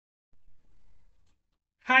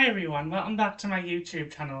Hi everyone, welcome back to my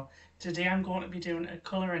YouTube channel. Today I'm going to be doing a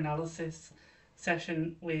colour analysis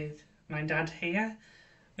session with my dad here.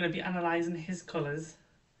 I'm going to be analysing his colours.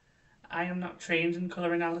 I am not trained in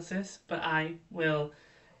colour analysis, but I will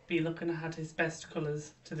be looking at his best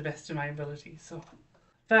colours to the best of my ability. So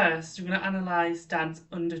first, we're going to analyse Dad's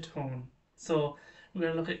undertone. So we're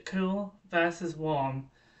going to look at cool versus warm,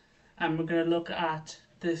 and we're going to look at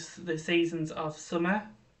the seasons of summer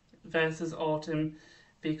versus autumn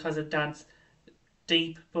because of Dad's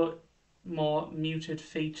deep but more muted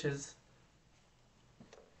features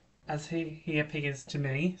as he appears to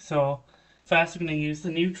me. So first we're going to use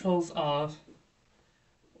the neutrals of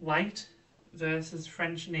white versus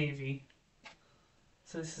French navy.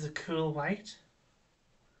 So this is a cool white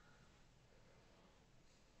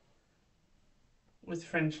with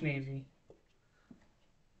French navy.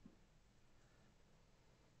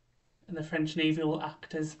 And the French navy will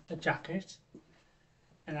act as a jacket.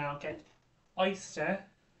 And I'll get oyster,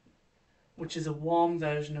 which is a warm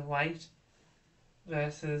version of white,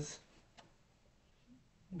 versus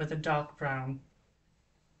with a dark brown.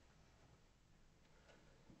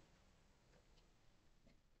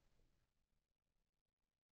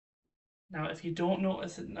 Now, if you don't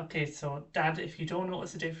notice it, okay, so Dad, if you don't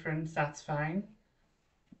notice a difference, that's fine.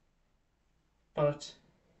 But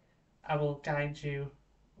I will guide you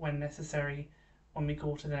when necessary when we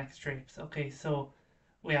go to the next drapes. Okay, so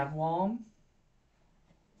we have warm,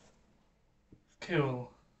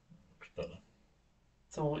 cool.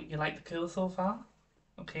 So you like the cool so far?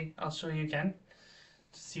 Okay, I'll show you again,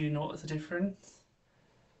 just so you notice a difference.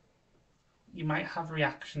 You might have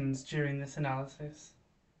reactions during this analysis.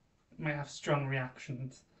 You might have strong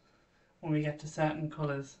reactions when we get to certain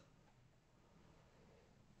colours.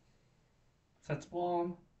 So it's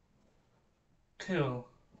warm, cool.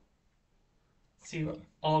 So you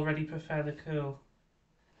already prefer the cool.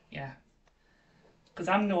 Yeah. Because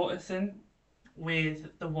I'm noticing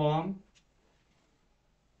with the warm,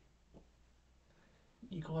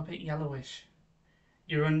 you go a bit yellowish.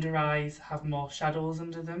 Your under eyes have more shadows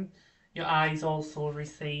under them. Your eyes also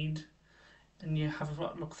recede and you have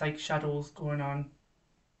what looks like shadows going on.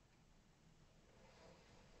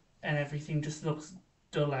 And everything just looks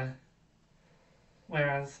duller.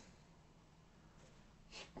 Whereas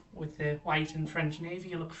with the white and French navy,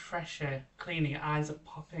 you look fresher, cleaner, your eyes are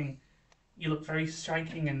popping. You look very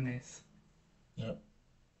striking in this. Yep.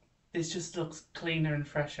 This just looks cleaner and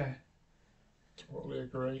fresher. Totally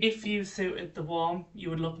agree. If you suited the warm, you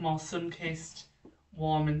would look more sun-kissed,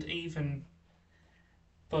 warm and even.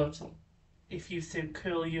 But if you suit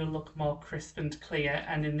cool, you'll look more crisp and clear.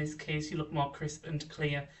 And in this case, you look more crisp and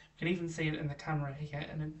clear. You can even see it in the camera here.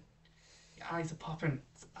 And your eyes are popping.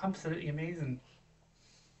 It's absolutely amazing.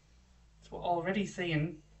 So we're already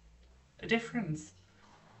seeing a difference,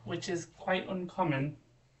 which is quite uncommon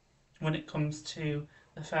when it comes to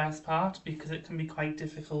the first part, because it can be quite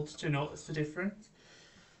difficult to notice the difference.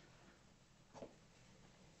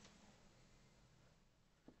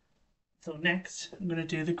 So next I'm going to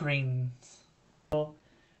do the greens. So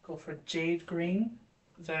go for jade green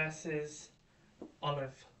versus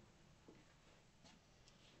olive.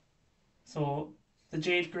 So the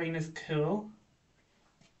jade green is cool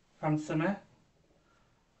from summer,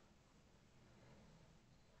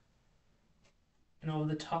 and over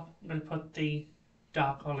the top I'm going to put the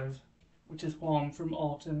dark olive, which is warm from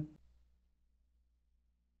autumn.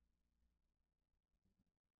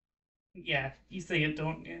 Yeah, you see it,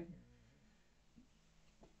 don't you?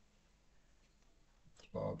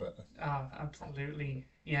 Far better. Ah, absolutely.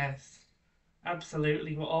 Yes,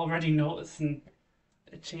 absolutely. We're already noticing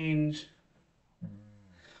a change.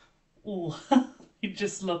 Oh, you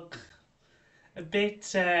just look a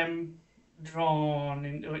bit drawn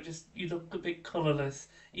into it. Just you look a bit colourless.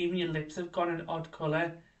 Even your lips have gone an odd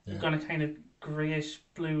colour. They've gone a kind of greyish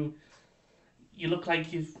blue. You look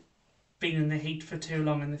like you've been in the heat for too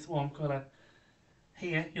long in this warm colour.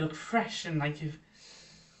 Here, you look fresh and like you've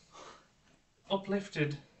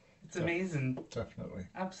uplifted. It's amazing. Definitely.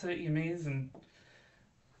 Absolutely amazing.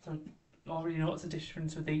 So, already notice the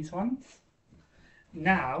difference with these ones.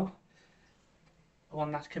 Now, the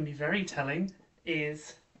one that can be very telling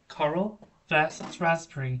is coral versus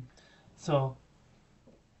raspberry. So,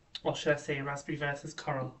 or should I say raspberry versus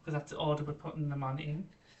coral? Because that's the order we're putting them on in.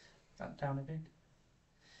 That down a bit.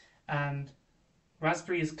 And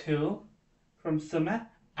raspberry is cool from summer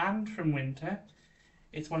and from winter.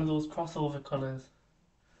 It's one of those crossover colours.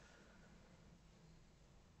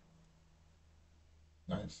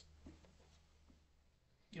 Nice.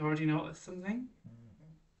 You already noticed something?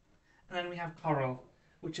 And then we have coral,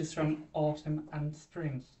 which is from autumn and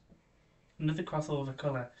spring. Another crossover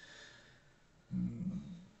colour.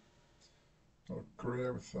 Look grey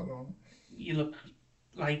with that on. You look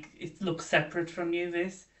like it looks separate from you,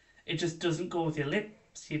 this. It just doesn't go with your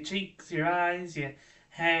lips, your cheeks, your eyes, your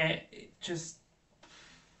hair. It just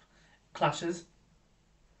clashes.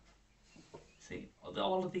 See,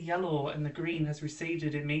 all of the yellow and the green has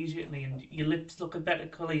receded immediately, and your lips look a better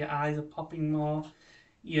colour, your eyes are popping more,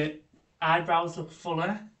 your eyebrows look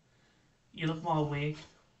fuller, you look more awake.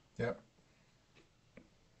 Yep.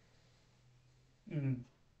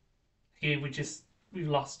 Here we've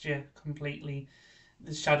lost you completely.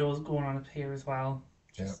 The shadows going on up here as well.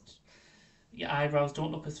 Just your eyebrows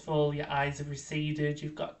don't look as full, your eyes have receded,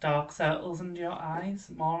 you've got dark circles under your eyes,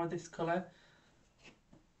 more of this colour.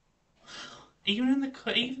 Even in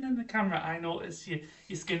the camera, I notice your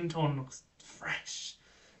skin tone looks fresh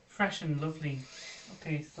and lovely.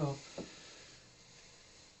 Okay, so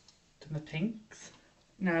to the pinks.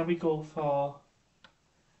 Now we go for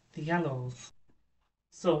the yellows.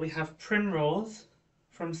 So we have Primrose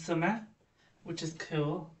from Summer, which is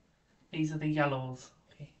cool. These are the yellows.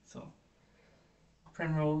 Okay, so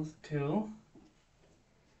Primrose, cool.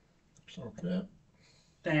 Okay.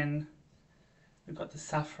 Then we've got the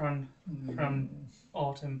Saffron from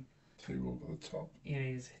Autumn. Too over the top. It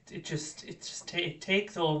is. It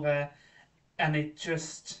takes over, and it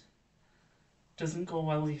just doesn't go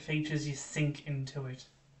well with your features. You sink into it.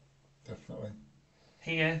 Definitely.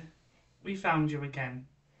 Here, we found you again.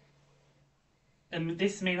 And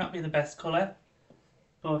this may not be the best colour,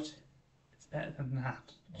 but it's better than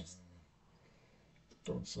that. Just,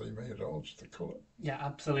 don't see me at all, just the colour. Yeah,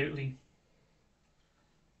 absolutely.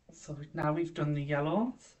 So now we've done the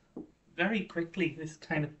yellows. Very quickly,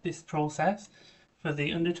 this process for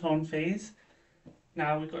the undertone phase.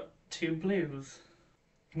 Now we've got two blues.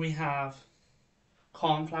 We have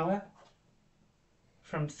Cornflower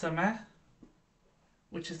from Summer,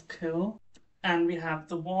 which is cool. And we have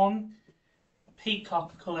the warm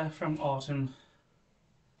peacock colour from Autumn.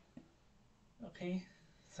 Okay,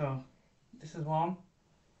 so this is warm.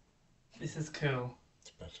 This is cool.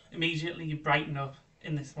 It's better. Immediately you brighten up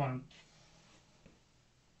in this one.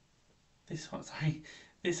 This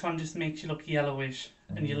one just makes you look yellowish,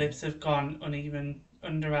 and your lips have gone uneven,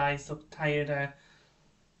 under eyes look tireder.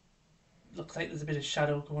 Looks like there's a bit of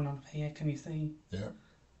shadow going on here, can you see? Yeah.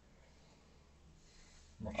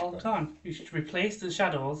 Much All better. gone. You should replace the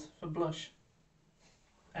shadows for blush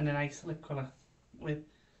and a nice lip colour with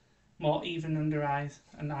more even under eyes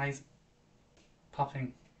and eyes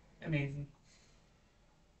popping. Amazing.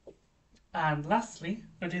 And lastly,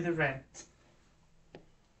 we'll do the reds.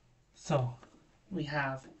 So we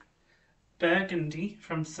have Burgundy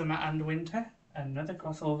from Summer and Winter, another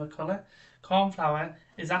crossover colour. Cornflower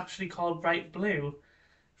is actually called Bright Blue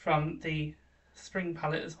from the Spring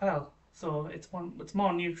palette as well. So it's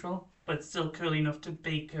more neutral, but it's still cool enough to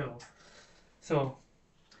be cool. So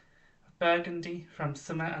Burgundy from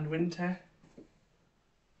Summer and Winter.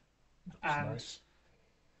 Looks And nice.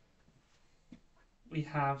 we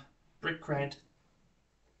have Brick Red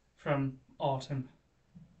from Autumn.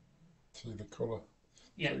 See the colour.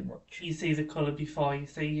 Yeah, Too much. you see the colour before you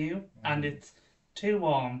see you, and it's too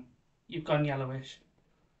warm. You've gone yellowish.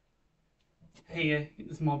 Here,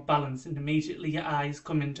 there's more balance, and immediately your eyes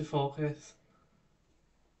come into focus.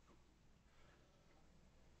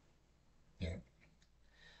 Yeah.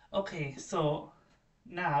 Okay, so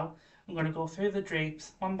now I'm going to go through the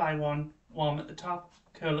drapes one by one. Warm at the top,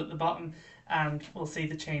 cool at the bottom, and we'll see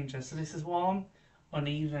the changes. So this is warm,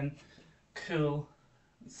 uneven, cool,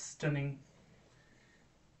 stunning.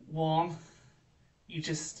 Warm, you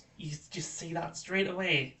just see that straight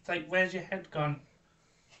away. It's like, where's your head gone?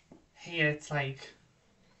 Here it's like,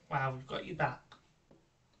 wow, we've got you back.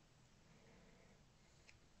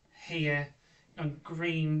 Here on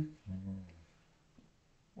green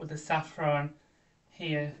with the saffron.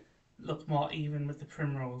 Here look more even with the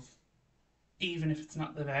primrose, even if it's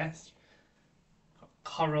not the best.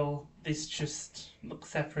 Coral, this just looks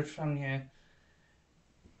separate from your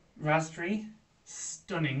raspberry.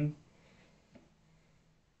 Stunning.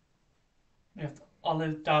 We have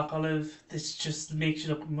olive, dark olive. This just makes you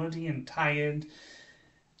look muddy and tired.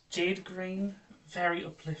 Jade green, very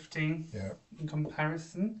uplifting. Yeah. In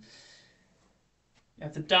comparison. You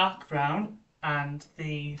have the dark brown and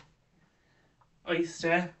the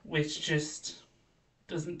oyster, which just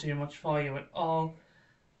doesn't do much for you at all.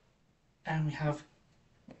 And we have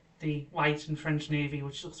the white and French navy,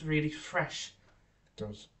 which looks really fresh. It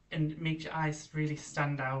does. And it makes your eyes really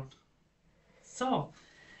stand out. So,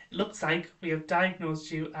 it looks like we have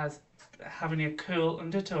diagnosed you as having a cool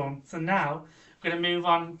undertone. So now, we're going to move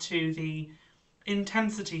on to the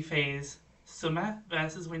intensity phase. summer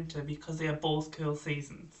versus winter because they are both cool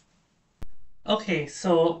seasons. Okay,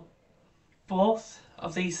 so both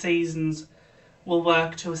of these seasons will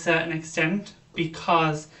work to a certain extent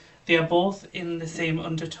because they are both in the same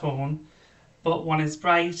undertone, but one is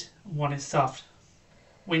bright, one is soft.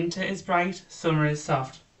 Winter is bright, summer is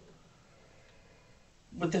soft.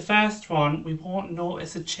 With the first one, we won't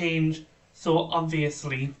notice a change so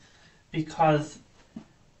obviously because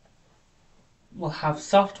we'll have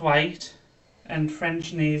soft white and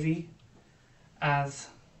French navy as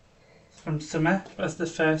from summer as the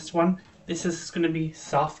first one. This is going to be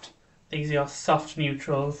soft. These are your soft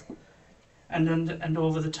neutrals. And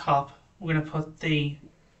over the top, we're going to put the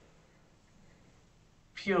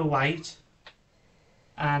pure white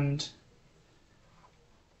and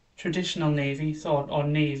traditional navy, or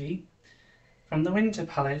navy, from the winter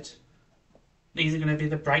palette. These are going to be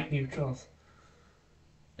the bright neutrals.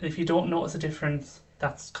 And if you don't notice a difference,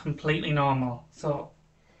 that's completely normal. So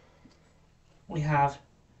we have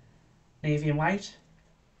navy and white,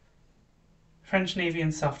 French navy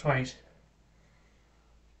and soft white.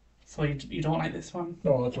 So you don't like this one?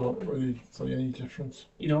 No, I don't really see any difference.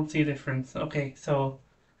 You don't see a difference. Okay, so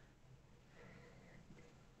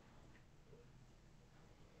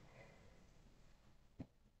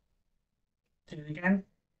do it again.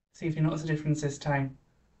 See if you notice a difference this time.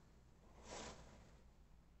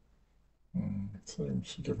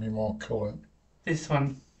 Seems to give me more colour. This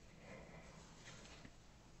one.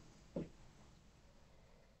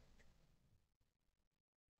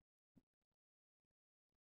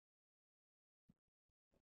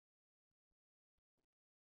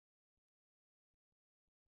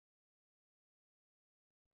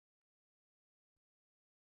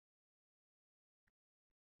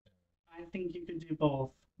 I think you can do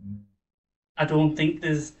both. I don't think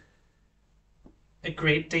there's a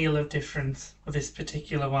great deal of difference with this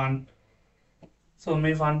particular one. So we'll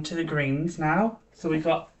move on to the greens now. So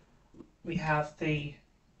we have the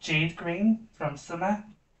jade green from summer.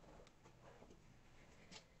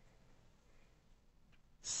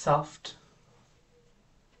 Soft.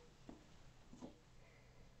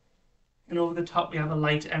 And over the top we have a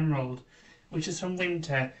light emerald, which is from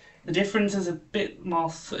winter. The difference is a bit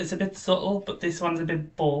more, it's a bit subtle, but this one's a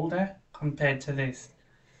bit bolder compared to this.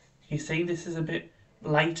 You see, this is a bit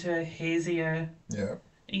lighter, hazier, Yeah.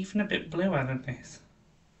 even a bit bluer than this.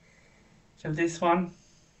 So this one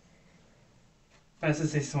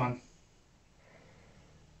versus this one.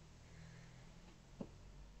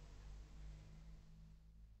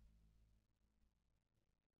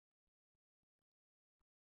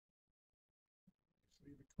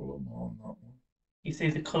 See the colour more on that one. You see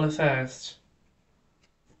the colour first.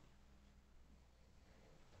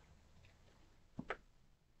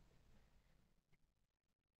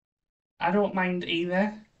 I don't mind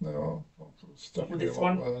either. No, it's With definitely a this lot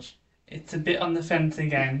one, worse. it's a bit on the fence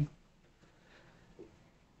again.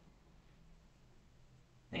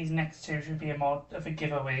 These next two should be a more of a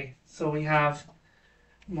giveaway. So we have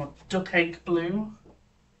more duck egg blue,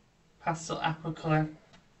 pastel aqua colour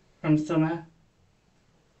from summer.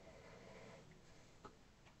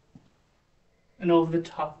 And over the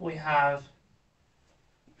top we have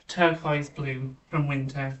turquoise blue from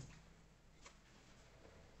winter.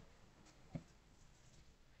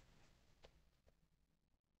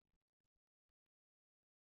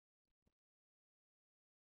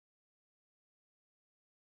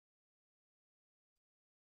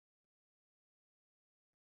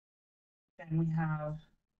 Then we have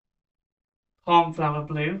cornflower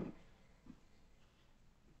blue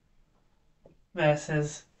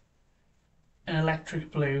versus an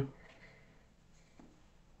electric blue.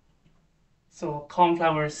 So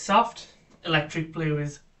cornflower is soft, electric blue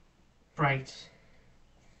is bright.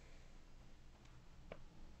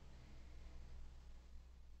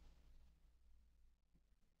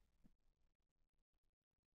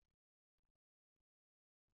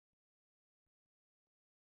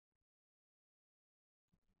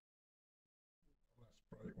 Less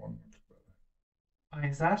bright one looks better. Why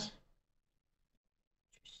is that?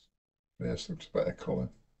 This looks better colour.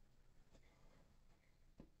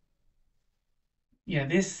 Yeah,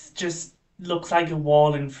 this just looks like a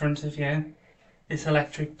wall in front of you. This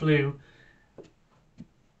electric blue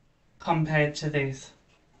compared to this.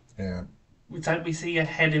 Yeah. It's like we see a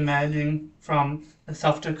head emerging from a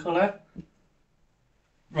softer colour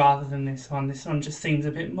rather than this one. This one just seems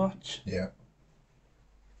a bit much. Yeah.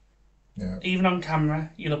 Yeah. Even on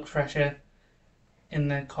camera, you look fresher in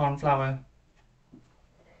the cornflower.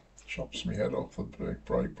 Chops me head off with big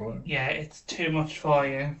bright blue. Yeah, it's too much for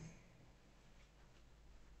you.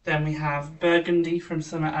 Then we have burgundy from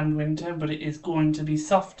summer and winter, but it is going to be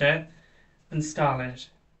softer and scarlet.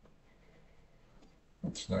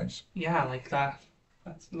 That's nice. Yeah, I like that.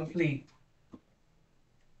 That's lovely.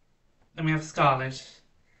 Then we have scarlet.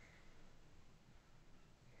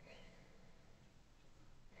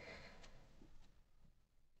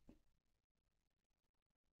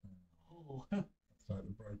 Oh. It's like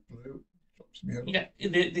the bright blue. Drops me Yeah,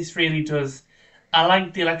 this really does. I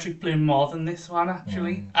like the electric blue more than this one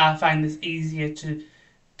actually. I find this easier to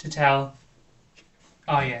tell.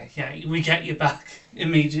 Oh yeah, yeah, we get you back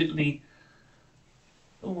immediately.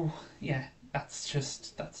 Oh yeah, that's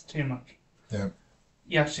too much. Yeah.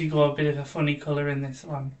 You actually got a bit of a funny colour in this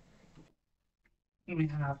one. We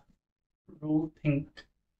have raw pink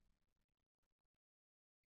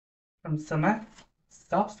from summer,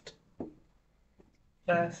 soft,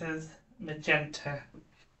 versus magenta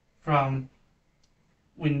from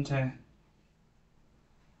winter.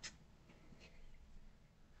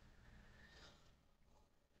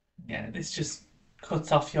 Yeah, this just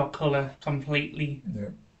cuts off your colour completely. Yeah.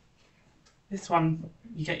 This one,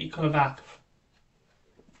 you get your colour back.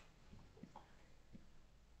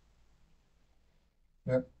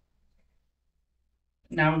 Yep.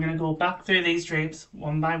 Now we're going to go back through these drapes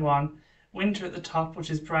one by one. Winter at the top, which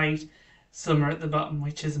is bright, summer at the bottom,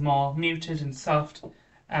 which is more muted and soft,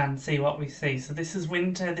 and see what we see. So this is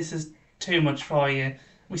winter, this is too much for you.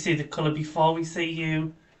 We see the colour before we see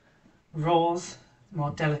you. Rose,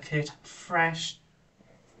 more delicate, fresh.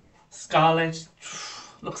 Scarlet,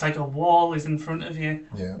 looks like a wall is in front of you,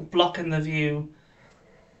 Yeah. blocking the view.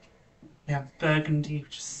 We have burgundy,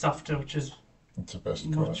 which is softer, which is It's the best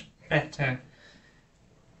colour. much better.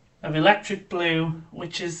 Of electric blue,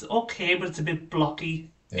 which is okay, but it's a bit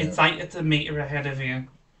blocky. Yeah. It's like it's a metre ahead of you.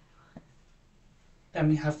 Then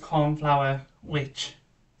we have cornflower, which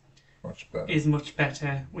Much better. is much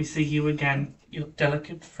better. We see you again. You're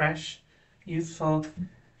delicate, fresh, youthful.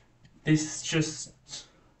 This is just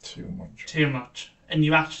Too much. too much. And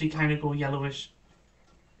you actually kind of go yellowish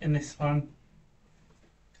in this one.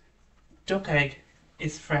 Duck egg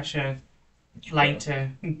is fresher,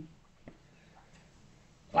 lighter.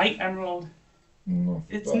 Light emerald, Not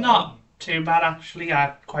it's bad. not too bad actually.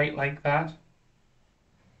 I quite like that.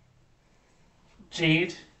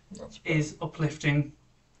 Jade That's better. is uplifting.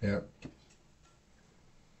 Yeah.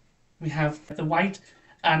 We have the white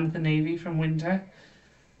and the navy from winter,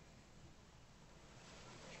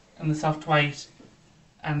 and the soft white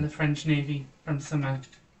and the French navy from summer,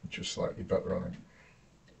 Which is slightly better on it.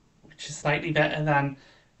 which is slightly better than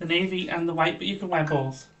the navy and the white, but you can wear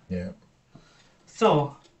both. Yeah.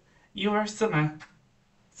 So, you are summer.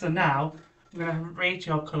 So now, we're going to rate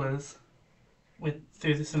your colours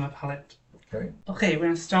through the summer palette. Okay. Okay, we're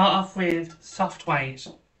going to start off with soft white.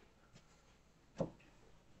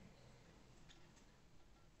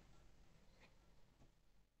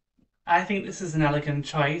 I think this is an elegant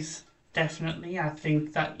choice, definitely. I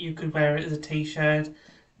think that you could wear it as a t-shirt,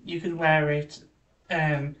 you could wear it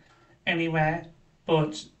anywhere,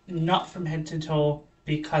 but not from head to toe,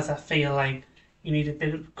 because I feel like you need a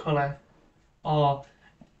bit of colour or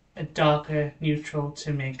a darker neutral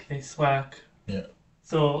to make this work. Yeah.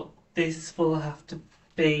 So this will have to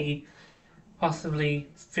be possibly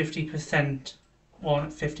 50%, or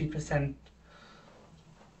 50%.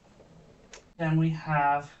 Then we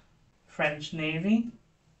have French navy.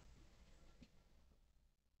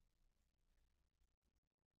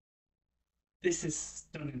 This is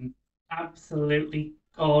stunning. Absolutely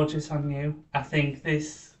gorgeous on you. I think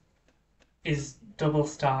this is double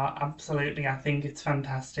star. Absolutely. I think it's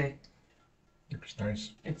fantastic. Looks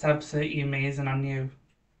nice. It's absolutely amazing on you.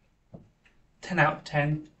 10 out of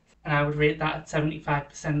 10. And I would rate that at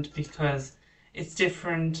 75% because it's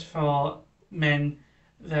different for men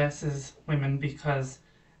versus women, because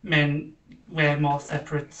men wear more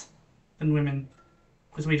separates than women,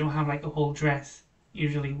 because we don't have like a whole dress.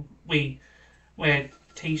 Usually we wear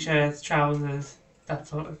t-shirts, trousers, that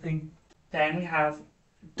sort of thing. Then we have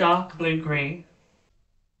dark blue grey.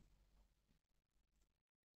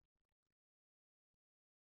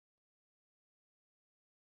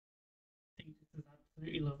 I think this is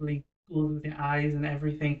absolutely lovely. Goes with your eyes and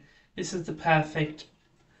everything. This is the perfect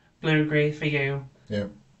blue grey for you. Yeah.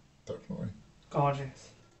 Definitely. Gorgeous.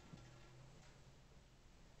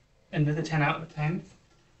 Another 10 out of 10.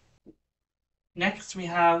 Next we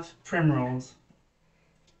have primrose.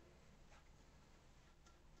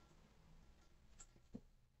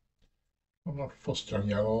 I'm not fussed on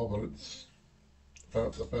yellow, but it's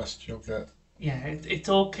about the best you'll get. Yeah, it's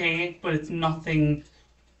okay, but it's nothing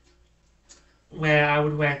where I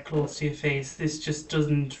would wear it close to your face. This just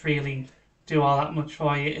doesn't really do all that much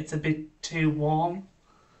for you. It's a bit too warm.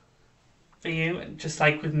 for you, just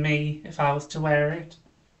like with me, if I was to wear it.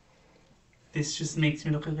 This just makes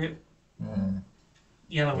me look a bit Mm.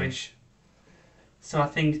 yellowish. So I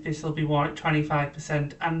think this will be worn at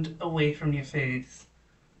 25% and away from your face.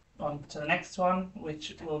 On to the next one,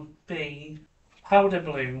 which will be powder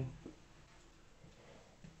blue.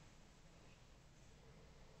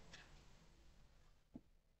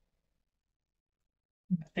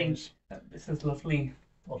 I think Nice. that this is lovely.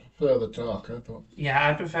 I prefer the darker, but Yeah,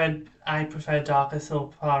 I prefer darker so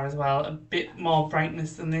far as well. A bit more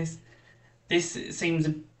brightness than this. This seems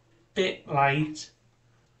a bit light.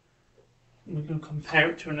 We can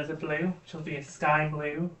compare it to another blue, which will be a sky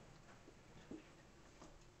blue.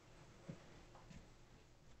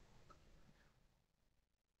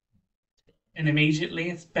 And immediately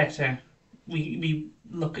it's better. We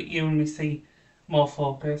look at you and we see more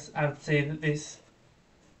focus. I would say that this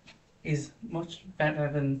is much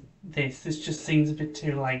better than this. This just seems a bit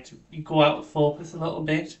too light. You go out of focus a little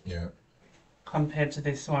bit yeah, compared to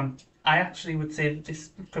this one. I actually would say that this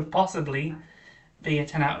could possibly be a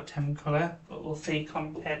 10 out of 10 colour, but we'll see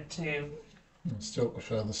compared to I still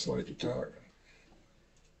prefer the slightly darker.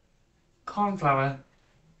 cornflower,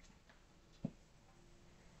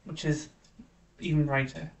 which is even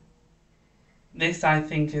brighter. This I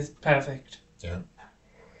think is perfect. Yeah,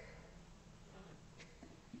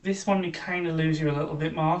 This one we kind of lose you a little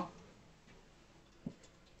bit more.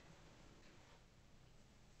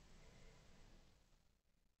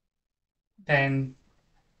 Than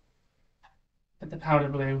the powder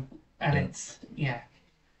blue, and yeah, it's yeah.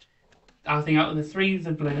 I think out of the three of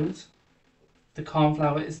the blues, the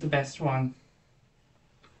cornflower is the best one.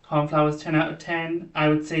 Cornflower's 10 out of 10. I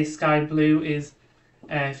would say sky blue is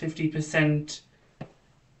 50%,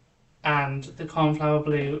 and the cornflower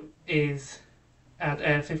blue is at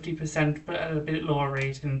 50%, but at a bit lower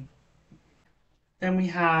rating. Then we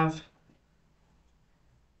have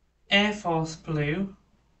Air Force Blue,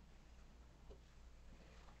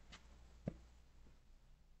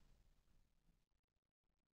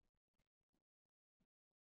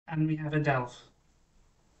 and we have Adelph.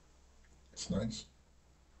 it's nice.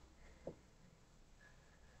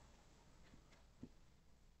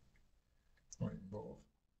 Like both.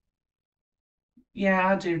 Yeah,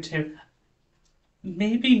 I do too.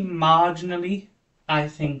 Maybe marginally, I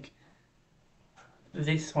think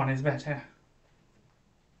this one is better.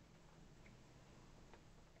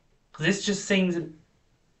 This just seems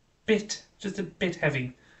just a bit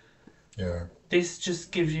heavy. Yeah, This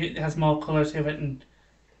just gives you, it has more colour to it, and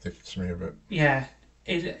thickens me a bit. yeah,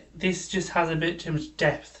 this just has a bit too much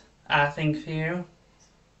depth, I think, for you.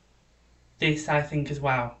 This, I think, is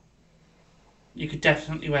wow. You could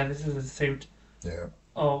definitely wear this as a suit Yeah,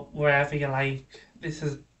 or wherever you like. This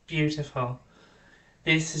is beautiful.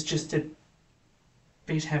 This is just a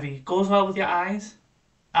bit heavy. Goes well with your eyes.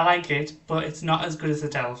 I like it, but it's not as good as the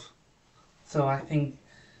Delph. So I think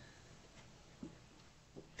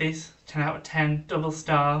this 10 out of 10, double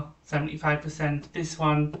star, 75%. This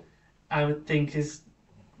one I would think is,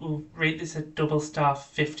 we'll rate this a double star,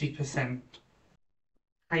 50%.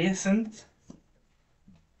 Hyacinth,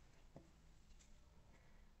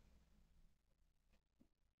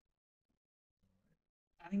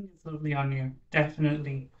 I think it's lovely on you,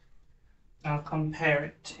 definitely. I'll compare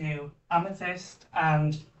it to amethyst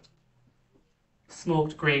and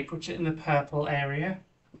smoked grape, which are in the purple area.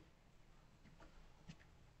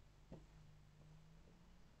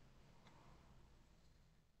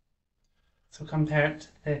 So compare it to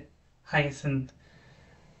the hyacinth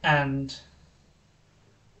and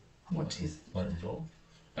what is like both.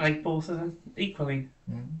 I like both of them equally.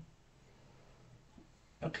 Mm.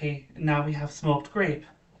 Okay, now we have smoked grape.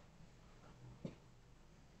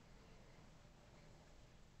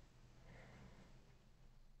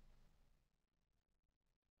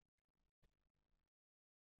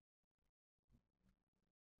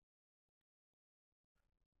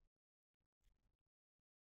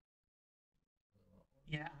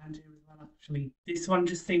 Yeah, I do as well actually. This one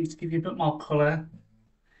just seems to give you a bit more colour.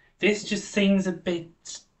 This just seems a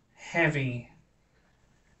bit heavy.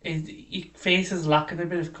 Your face is lacking a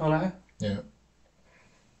bit of colour Yeah,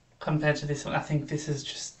 compared to this one. I think this is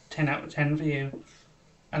just 10 out of 10 for you.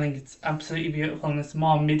 I think it's absolutely beautiful and it's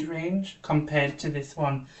more mid-range compared to this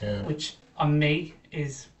one, yeah, which on me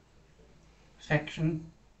is perfection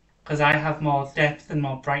because I have more depth and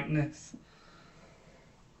more brightness.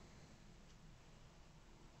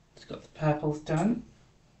 It's got the purples done.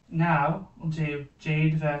 Now we'll do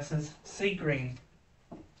jade versus sea green.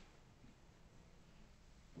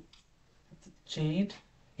 Jade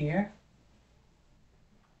here.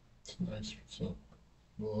 it's nice. It's a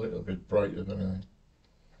little bit brighter than anything.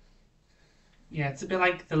 Yeah, it's a bit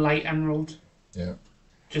like the light emerald. Yeah.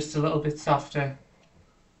 Just a little bit softer.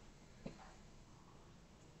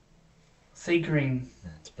 Sea green.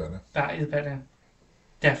 Yeah, it's better. That is better.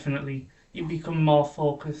 Definitely. You become more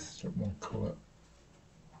focused. A bit more colour.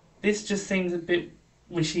 This just seems a bit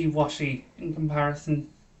wishy-washy in comparison.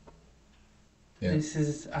 Yeah. This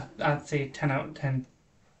is, I'd say, 10 out of 10.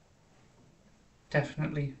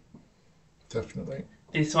 Definitely. Definitely.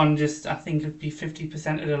 This one just, I think, would be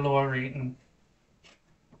 50% at a lower rating.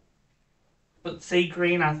 But sea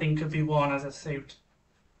green, I think, could be worn as a suit.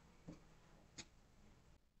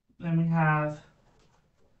 Then we have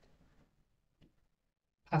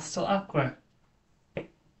pastel aqua.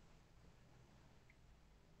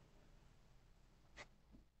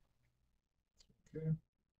 Okay.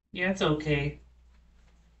 Yeah, it's okay.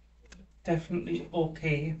 Definitely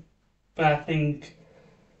okay. But I think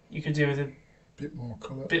you could do with a Bit more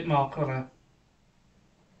colour. bit more colour.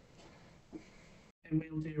 And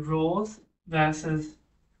we'll do rose versus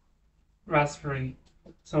raspberry.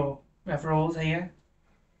 So we have rose here.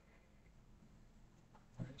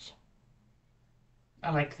 Nice.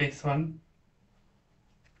 I like this one.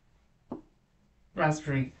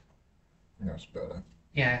 Raspberry. That's better.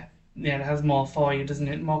 Yeah. Yeah, it has more for you, doesn't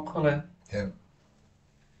it? More colour. Yeah.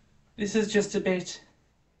 This is just a bit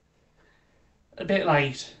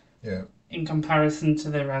light Yeah. in comparison to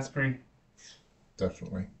the raspberry.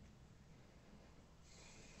 Definitely.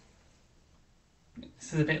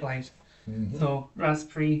 This is a bit light. Mm-hmm. So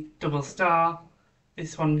raspberry double star.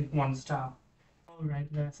 This one 1 star. Coral red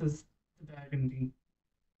versus the burgundy.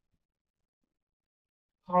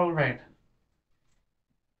 Coral red.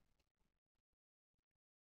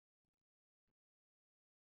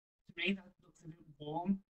 To me, that looks a bit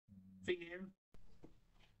warm for you.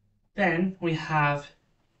 Then we have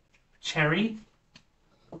cherry.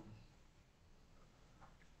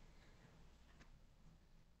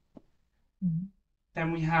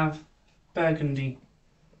 Then we have burgundy.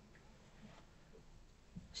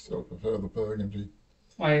 Still prefer the burgundy.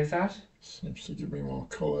 Why is that? Seems to give me more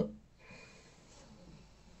colour.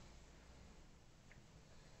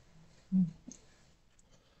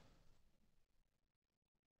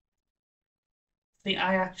 See,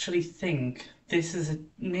 I actually think this is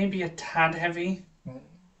maybe a tad heavy.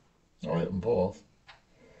 I like them both.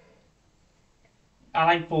 I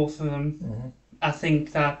like both of them. Mm-hmm. I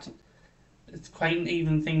think that it's quite an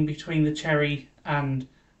even thing between the cherry and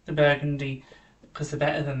the burgundy because they're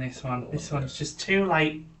better than this one. This one's just too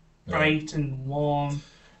light, bright, and warm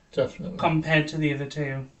Definitely. compared to the other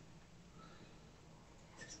two.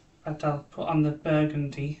 But I'll put on the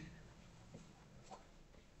burgundy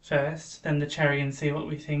first, then the cherry, and see what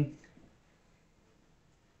we think.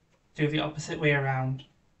 Do the opposite way around.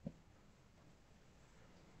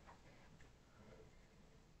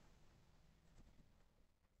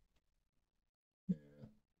 See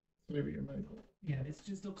what you make. Yeah, this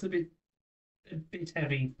just looks a bit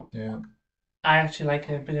heavy. Yeah. I actually like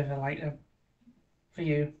a bit of a lighter for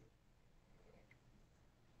you.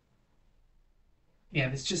 Yeah,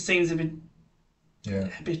 this just seems Yeah.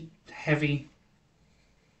 a bit heavy,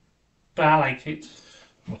 but I like it.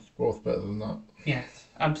 That's both better than that. Yes,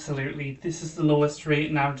 absolutely. This is the lowest rate,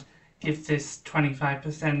 and I would give this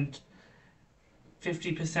 25%,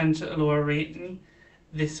 50% at a lower rating.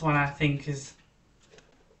 This one I think is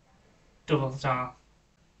double star.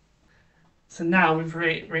 So now we've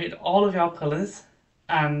rated all of your colours,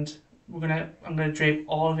 and I'm gonna drape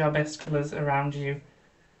all of your best colours around you,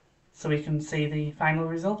 so we can see the final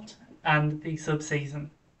result and the sub-season.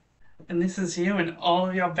 And this is you in all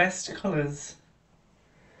of your best colours.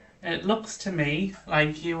 It looks to me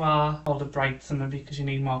like you are called a bright summer because you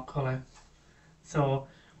need more colour. So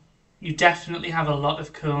you definitely have a lot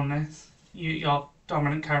of coolness. Your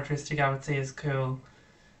dominant characteristic, I would say, is cool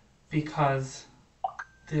because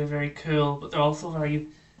they're very cool, but they're also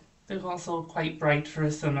quite bright for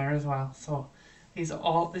a summer as well. So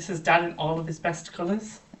this is Dad in all of his best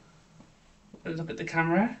colours. Look at the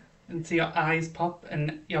camera and see your eyes pop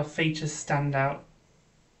and your features stand out.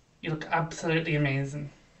 You look absolutely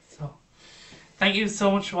amazing. So thank you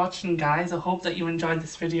so much for watching, guys. I hope that you enjoyed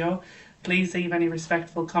this video. Please leave any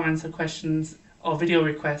respectful comments or questions or video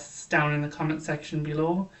requests down in the comment section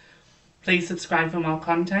below. Please subscribe for more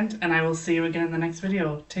content, and I will see you again in the next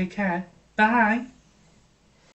video. Take care. Bye.